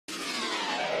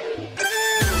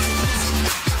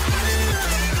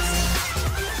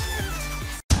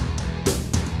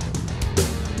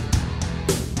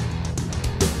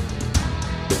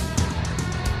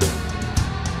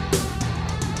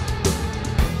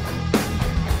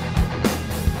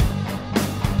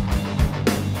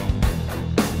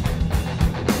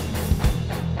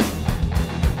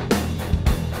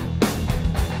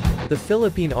The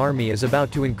Philippine Army is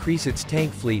about to increase its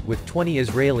tank fleet with 20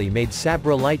 Israeli-made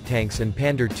Sabrah Light Tanks and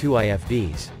Pandar II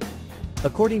IFVs.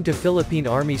 According to Philippine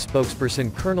Army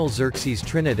spokesperson Colonel Xerxes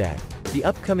Trinidad, the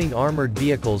upcoming armored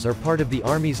vehicles are part of the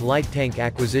Army's light tank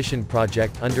acquisition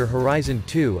project under Horizon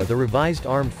 2 of the Revised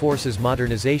Armed Forces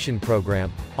Modernization Program,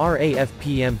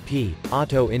 RAFPMP,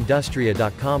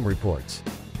 AutoIndustria.com reports.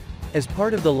 As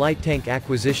part of the light tank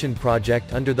acquisition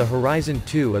project under the Horizon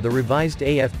 2 of the Revised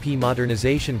AFP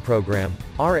Modernization Program,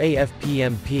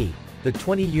 RAFPMP, the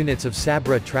 20 units of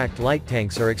Sabrah tracked light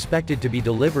tanks are expected to be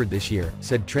delivered this year,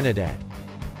 said Trinidad.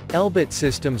 Elbit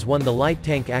Systems won the light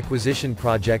tank acquisition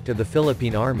project of the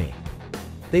Philippine Army.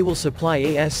 They will supply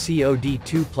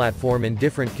ASCOD-2 platform in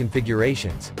different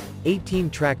configurations, 18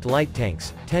 tracked light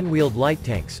tanks, 10 wheeled light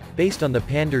tanks, based on the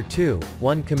Pandar II,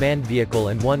 1 command vehicle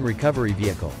and 1 recovery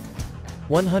vehicle.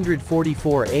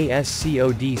 144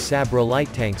 ASCOD Sabrah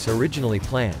light tanks originally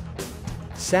planned.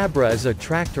 Sabrah is a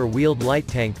tracked or wheeled light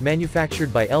tank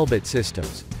manufactured by Elbit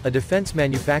Systems, a defense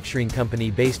manufacturing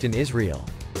company based in Israel.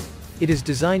 It is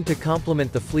designed to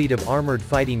complement the fleet of armored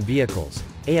fighting vehicles,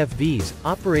 AFVs,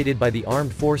 operated by the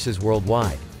armed forces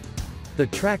worldwide. The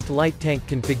tracked light tank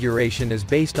configuration is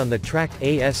based on the tracked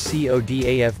ASCOD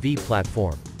AFV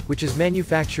platform, which is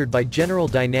manufactured by General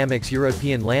Dynamics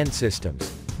European Land Systems,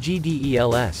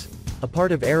 GDELS, a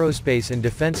part of aerospace and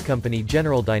defense company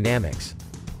General Dynamics.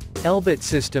 Elbit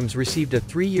Systems received a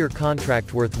 3-year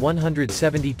contract worth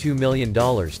 $172 million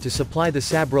to supply the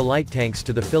Sabrah light tanks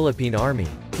to the Philippine Army,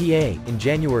 PA, in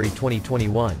January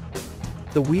 2021.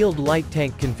 The wheeled light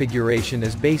tank configuration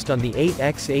is based on the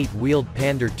 8x8 wheeled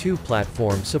Pandar II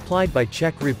platform supplied by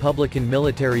Czech Republican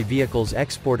military vehicles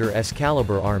exporter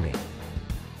Excalibur Army.